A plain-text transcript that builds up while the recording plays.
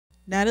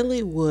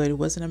Natalie Wood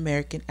was an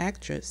American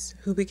actress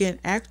who began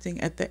acting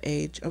at the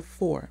age of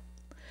 4.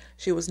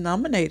 She was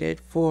nominated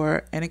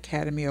for an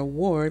Academy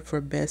Award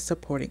for Best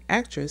Supporting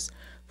Actress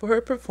for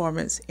her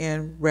performance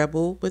in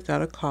Rebel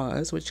Without a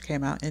Cause, which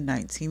came out in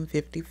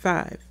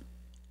 1955.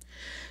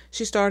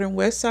 She starred in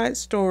West Side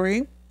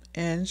Story,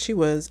 and she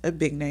was a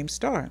big-name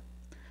star.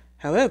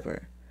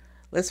 However,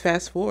 let's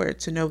fast forward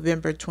to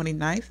November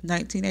 29th,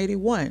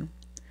 1981.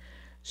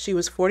 She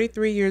was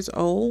 43 years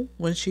old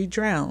when she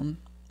drowned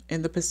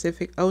in the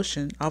Pacific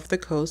Ocean off the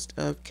coast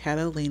of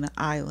Catalina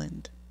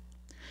Island.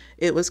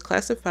 It was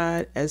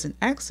classified as an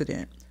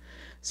accident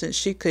since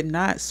she could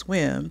not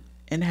swim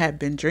and had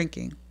been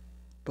drinking.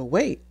 But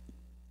wait,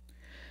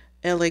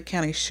 LA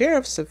County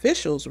Sheriff's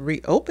officials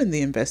reopened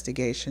the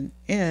investigation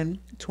in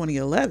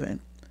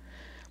 2011.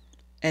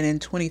 And in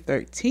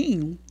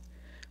 2013,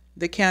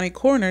 the county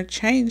coroner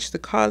changed the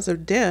cause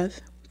of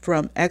death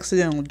from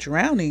accidental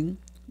drowning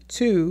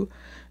to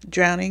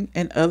drowning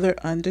and other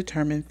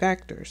undetermined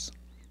factors.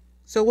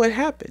 So what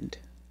happened?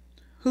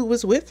 Who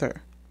was with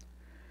her?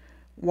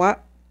 Why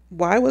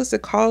was the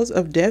cause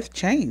of death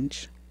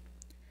changed?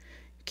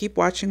 Keep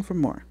watching for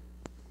more.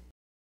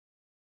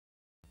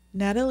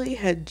 Natalie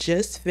had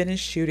just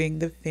finished shooting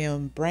the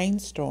film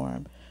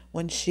Brainstorm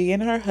when she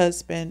and her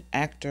husband,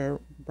 actor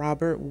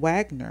Robert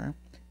Wagner,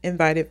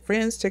 invited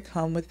friends to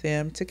come with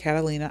them to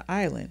Catalina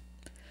Island.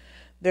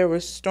 There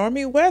was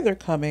stormy weather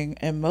coming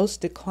and most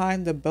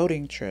declined the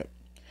boating trip.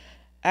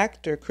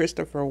 Actor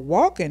Christopher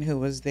Walken, who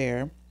was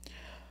there,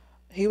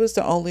 he was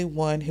the only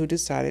one who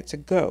decided to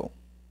go.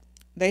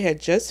 They had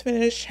just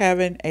finished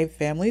having a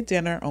family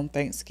dinner on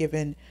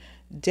Thanksgiving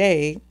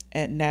Day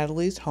at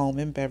Natalie's home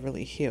in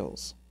Beverly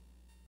Hills.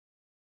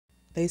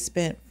 They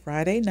spent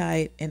Friday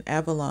night in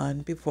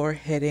Avalon before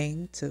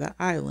heading to the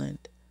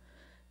island.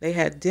 They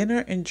had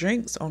dinner and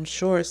drinks on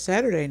shore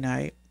Saturday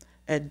night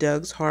at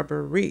Doug's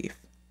Harbor Reef.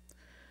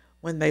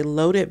 When they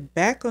loaded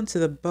back onto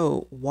the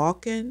boat,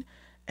 Walken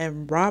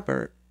and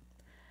Robert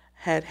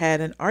had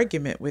an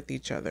argument with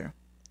each other.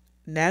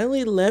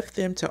 Natalie left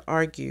them to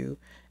argue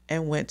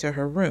and went to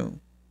her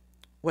room.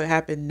 What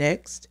happened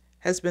next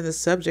has been the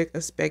subject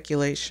of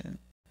speculation.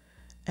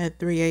 At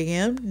 3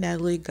 a.m.,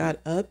 Natalie got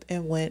up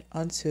and went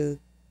onto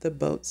the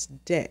boat's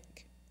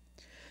deck.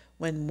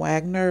 When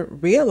Wagner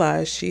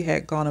realized she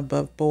had gone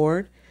above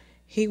board,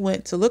 he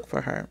went to look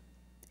for her.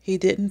 He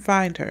didn't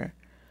find her,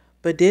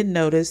 but did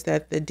notice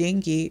that the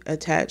dinghy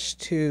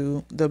attached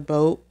to the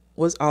boat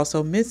was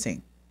also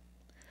missing.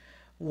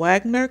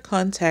 Wagner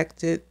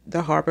contacted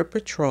the Harbor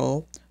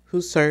Patrol, who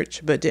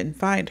searched but didn't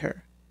find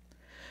her.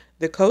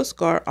 The Coast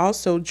Guard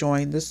also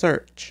joined the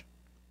search.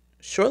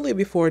 Shortly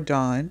before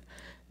dawn,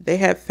 they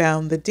had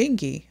found the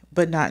dinghy,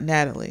 but not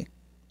Natalie.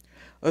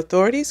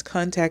 Authorities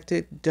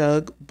contacted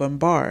Doug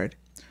Bombard,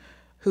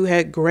 who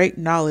had great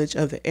knowledge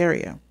of the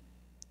area.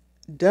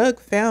 Doug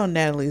found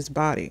Natalie's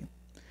body.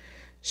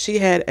 She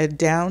had a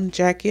down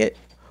jacket,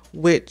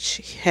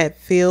 which had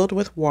filled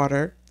with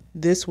water.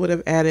 This would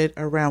have added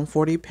around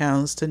 40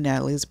 pounds to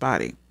Natalie's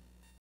body.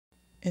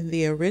 In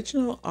the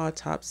original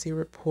autopsy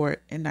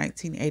report in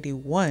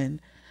 1981,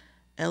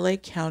 LA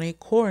County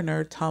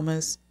Coroner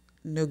Thomas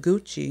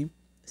Noguchi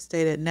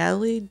stated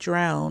Natalie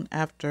drowned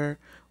after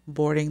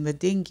boarding the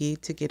dinghy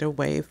to get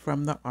away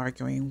from the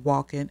arguing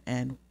Walken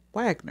and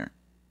Wagner.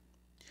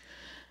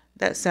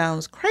 That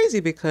sounds crazy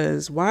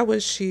because why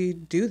would she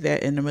do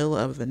that in the middle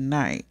of the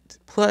night?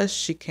 Plus,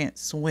 she can't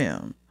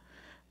swim.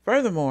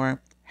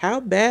 Furthermore, how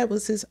bad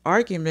was his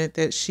argument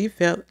that she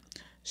felt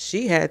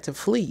she had to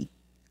flee?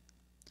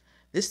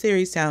 This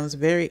theory sounds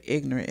very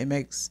ignorant. It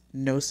makes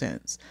no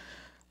sense.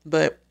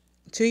 But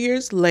 2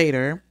 years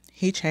later,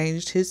 he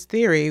changed his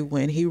theory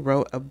when he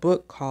wrote a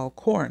book called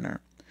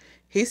Coroner.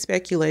 He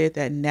speculated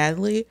that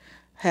Natalie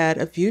had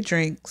a few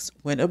drinks,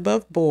 went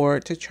above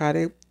board to try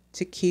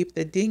to keep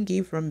the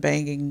dinghy from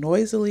banging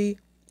noisily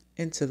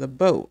into the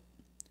boat,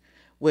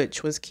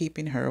 which was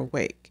keeping her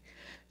awake.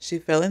 She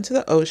fell into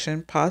the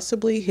ocean,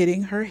 possibly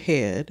hitting her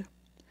head,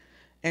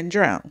 and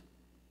drowned.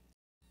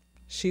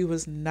 She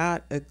was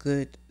not a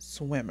good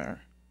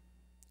swimmer.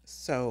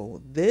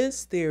 So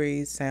this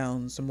theory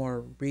sounds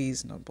more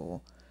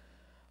reasonable.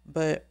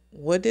 But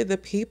what did the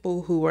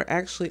people who were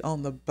actually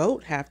on the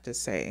boat have to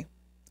say?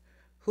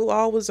 Who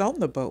all was on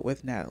the boat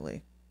with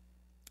Natalie?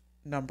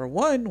 Number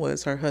one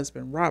was her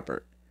husband,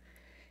 Robert.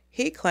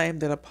 He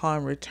claimed that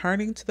upon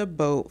returning to the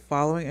boat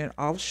following an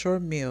offshore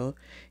meal,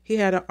 he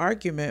had an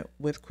argument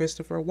with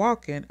Christopher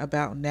Walken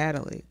about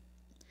Natalie.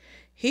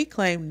 He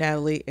claimed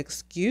Natalie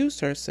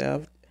excused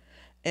herself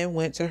and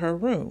went to her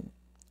room.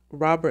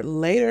 Robert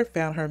later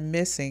found her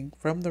missing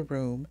from the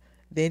room.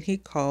 Then he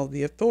called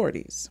the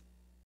authorities.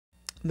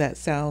 That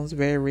sounds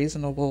very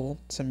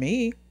reasonable to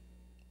me.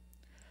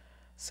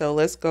 So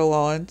let's go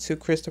on to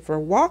Christopher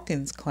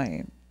Walken's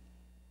claim.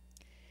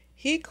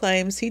 He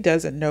claims he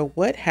doesn't know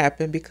what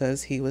happened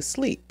because he was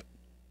asleep.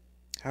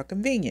 How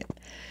convenient.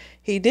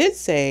 He did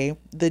say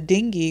the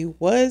dinghy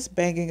was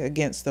banging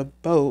against the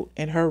boat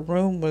and her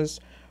room was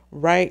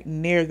right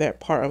near that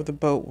part of the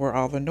boat where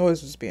all the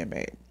noise was being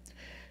made.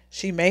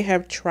 She may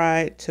have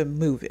tried to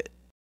move it.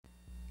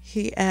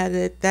 He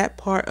added that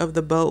part of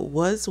the boat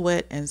was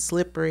wet and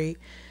slippery,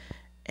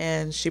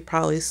 and she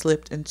probably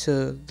slipped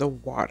into the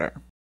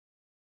water.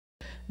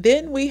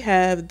 Then we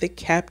have the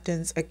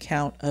captain's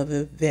account of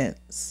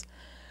events.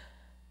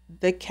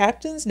 The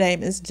captain's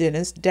name is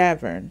Dennis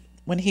Davern.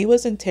 When he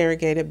was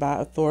interrogated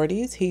by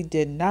authorities, he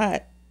did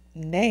not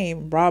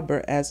name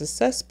Robert as a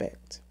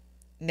suspect.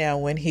 Now,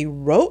 when he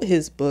wrote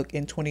his book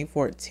in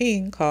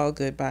 2014 called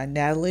Goodbye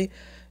Natalie,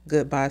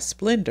 Goodbye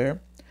Splendor,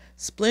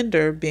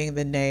 Splendor being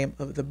the name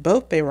of the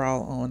boat they were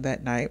all on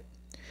that night,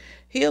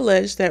 he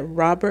alleged that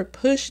Robert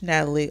pushed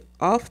Natalie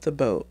off the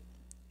boat.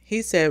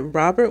 He said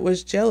Robert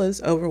was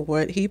jealous over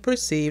what he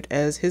perceived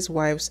as his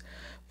wife's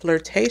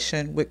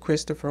flirtation with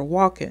Christopher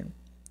Walken.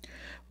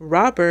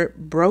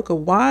 Robert broke a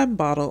wine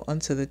bottle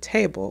onto the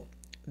table.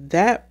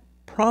 That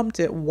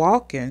prompted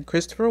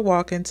Christopher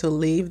Walken, to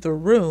leave the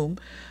room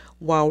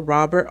while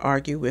Robert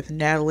argued with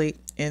Natalie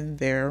in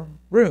their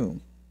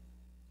room.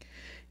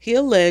 He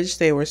alleged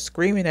they were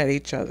screaming at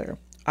each other.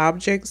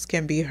 Objects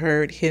can be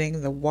heard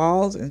hitting the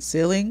walls and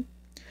ceiling.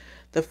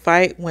 The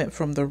fight went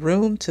from the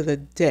room to the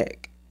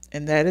deck,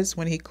 and that is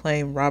when he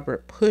claimed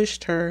Robert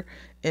pushed her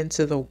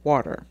into the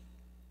water.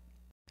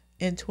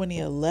 In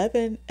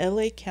 2011,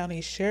 LA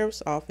County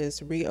Sheriff's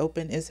Office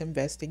reopened its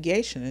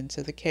investigation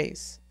into the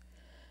case.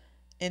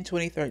 In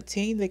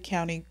 2013, the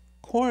county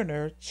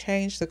coroner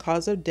changed the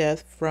cause of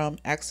death from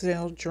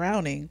accidental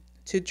drowning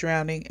to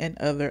drowning and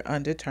other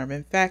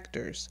undetermined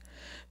factors.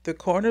 The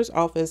coroner's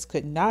office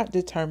could not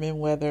determine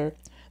whether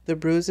the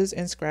bruises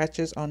and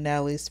scratches on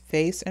Natalie's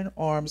face and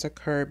arms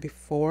occurred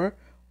before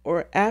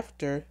or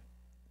after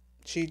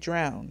she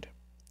drowned.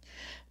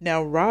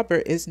 Now,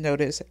 Robert is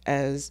noted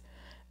as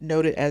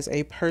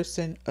a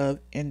person of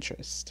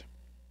interest.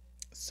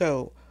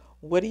 So,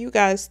 what do you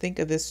guys think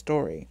of this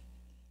story?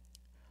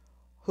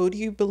 Who do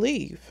you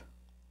believe?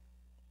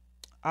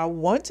 I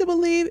want to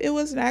believe it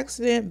was an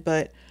accident,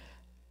 but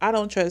I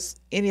don't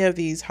trust any of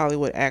these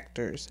Hollywood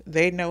actors.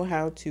 They know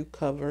how to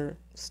cover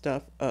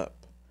stuff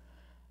up.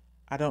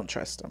 I don't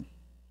trust them.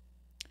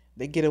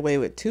 They get away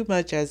with too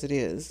much as it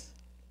is,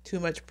 too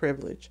much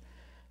privilege.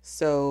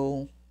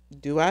 So,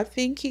 do I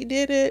think he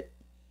did it?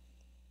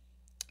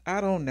 I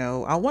don't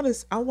know. I want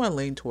to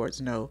lean towards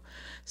no,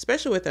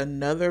 especially with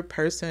another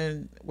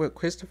person, with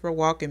Christopher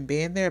Walken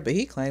being there, but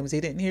he claims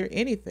he didn't hear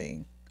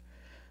anything.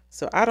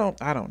 So I don't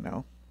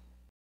know.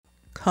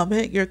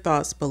 Comment your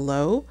thoughts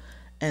below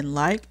and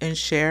like and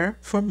share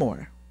for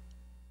more.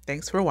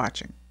 Thanks for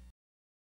watching.